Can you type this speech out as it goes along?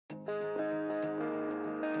Good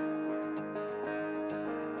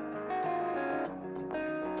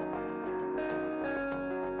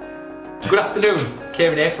afternoon,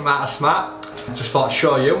 Ciaran here from AOS Smart. Just thought I'd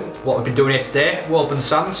show you what we've been doing here today. Woburn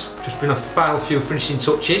Sands, just been a final few finishing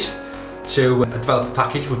touches to develop a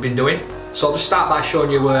package we've been doing. So I'll just start by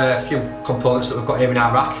showing you a few components that we've got here in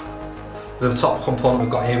our rack. The top component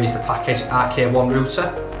we've got here is the Pakedge RK1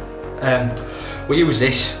 Router. We use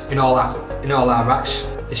this in all our racks.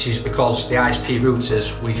 This is because the ISP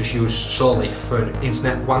routers we just use solely for an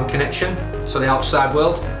internet WAN connection, so the outside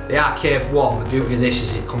world. The RK1, the beauty of this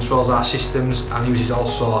is it controls our systems and uses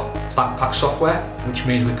also backpack software, which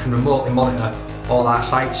means we can remotely monitor all our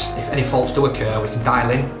sites. If any faults do occur, we can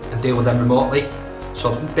dial in and deal with them remotely.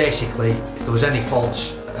 So basically, if there was any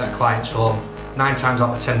faults at a client's home, 9 times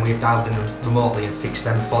out of 10 we've dialed in remotely and fixed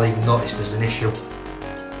them before they even noticed there's an issue.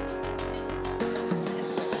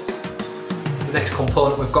 The next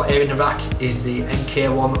component we've got here in the rack is the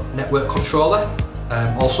MK1 network controller,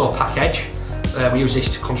 also Pakedge. We use this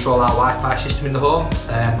to control our Wi-Fi system in the home,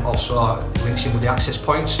 also links in with the access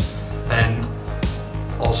points,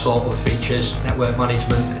 also other features, network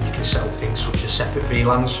management, and you can set up things such as separate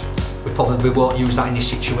VLANs. We probably won't use that in this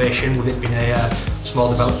situation with it being a small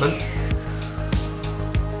development.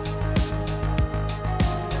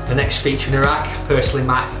 The next feature in the rack, personally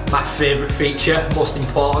my favourite feature, most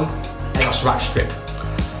important, AOS Rack Strip.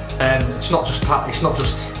 It's not just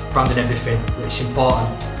branding everything, it's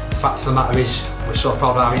important. The fact of the matter is, we're so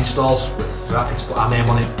proud of our installs, we're happy to put our name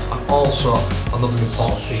on it. And also, another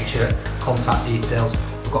important feature, contact details.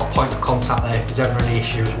 We've got a point of contact there. If there's ever any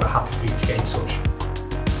issues, we're happy for you to get in touch.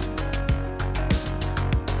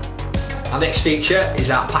 Our next feature is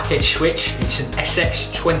our Pakedge Switch. It's an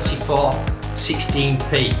SX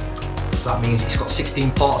 2416P. So that means it's got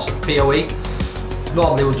 16 ports of PoE.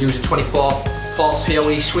 Normally we'd use a 24-port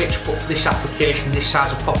PoE switch, but for this application, this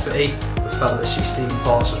size of property, we felt that 16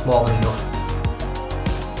 ports was more than enough.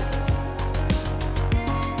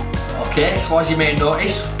 Okay, so as you may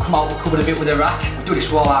notice, come out of the cupboard a bit with the rack. We do this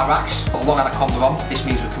with all our racks, put a long anaconda on. This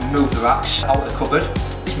means we can move the racks out of the cupboard.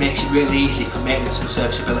 This makes it really easy for maintenance and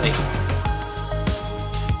serviceability.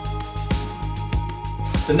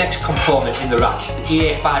 The next component in the rack, the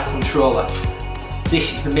EA5 Controller.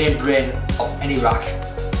 This is the main brain of any rack.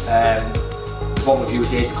 The one we've used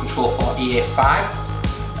here is the Control4 EA5.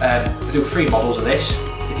 We do 3 models of this.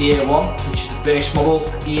 The EA1, which is the base model,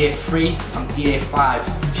 the EA3 and the EA5,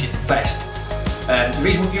 which is the best. The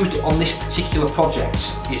reason we've used it on this particular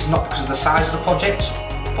project is not because of the size of the project,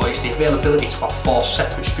 but it's the availability to have 4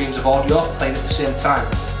 separate streams of audio playing at the same time.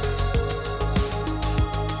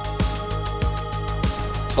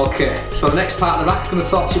 Okay, so the next part of the rack I'm going to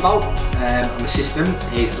talk to you about on the system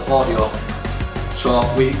is the audio. So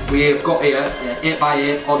we have got here an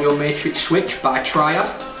 8x8 audio matrix switch by Triad.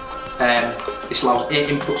 This allows 8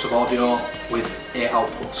 inputs of audio with 8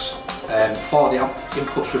 outputs. 4 of the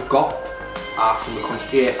inputs we've got are from the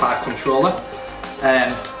EA5 controller.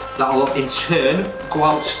 That will in turn go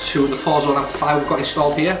out to the 4-zone amplifier we've got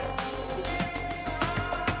installed here.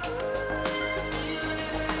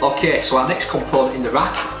 Okay, so our next component in the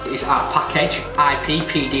rack is our Pakedge IP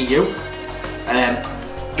PDU.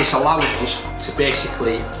 This allows us to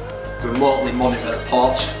basically remotely monitor the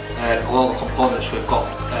ports and all the components we've got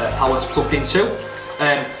power plugged into.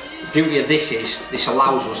 The beauty of this is, this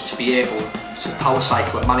allows us to be able to power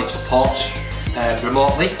cycle and manage the ports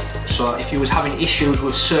remotely. So if you was having issues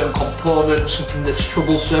with certain components, something that's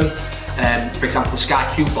troublesome, for example the Sky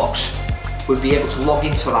Q box, we'll be able to log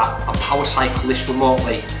into that and power cycle this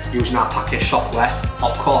remotely using our Pakedge software.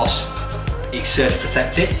 Of course, it's surge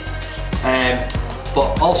protected.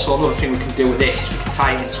 But also another thing we can do with this is we can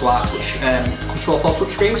tie it into our Control4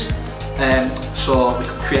 touchscreens. So we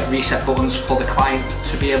can create reset buttons for the client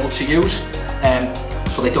to be able to use,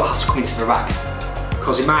 so they don't have to come into the rack.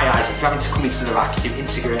 Because in my eyes, if you're having to come into the rack, your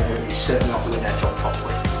integrator is certainly not doing their job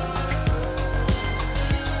properly.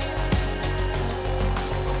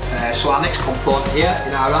 So our next component here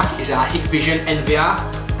in our rack is our Hikvision NVR.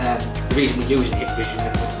 The reason we use Hikvision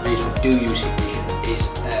and the reason we do use Hikvision is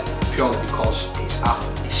purely because it's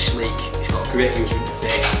sleek, it's got a great user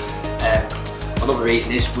interface. Another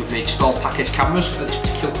reason is we've installed Pakedge cameras at this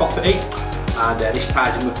particular property, and this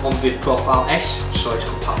ties in with Onvid Profile S, so it's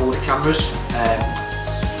compatible with the cameras.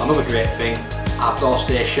 Another great thing, our door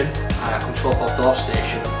station, our Control4 door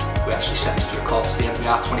station, we actually set this to record to the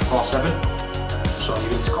NVR 24/7, so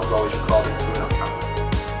your intercom's always recording through that camera.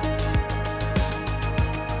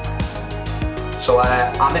 So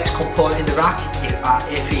our next component in the rack is our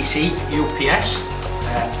APC UPS,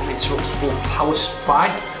 uninterruptible power supply.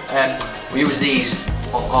 We use these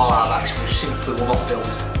on all our racks. We simply will not build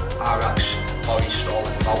our racks or install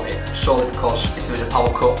them without it, solely because if there is a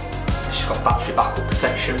power cut, it's got battery backup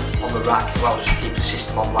protection on the rack, allows us to keep the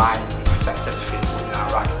system online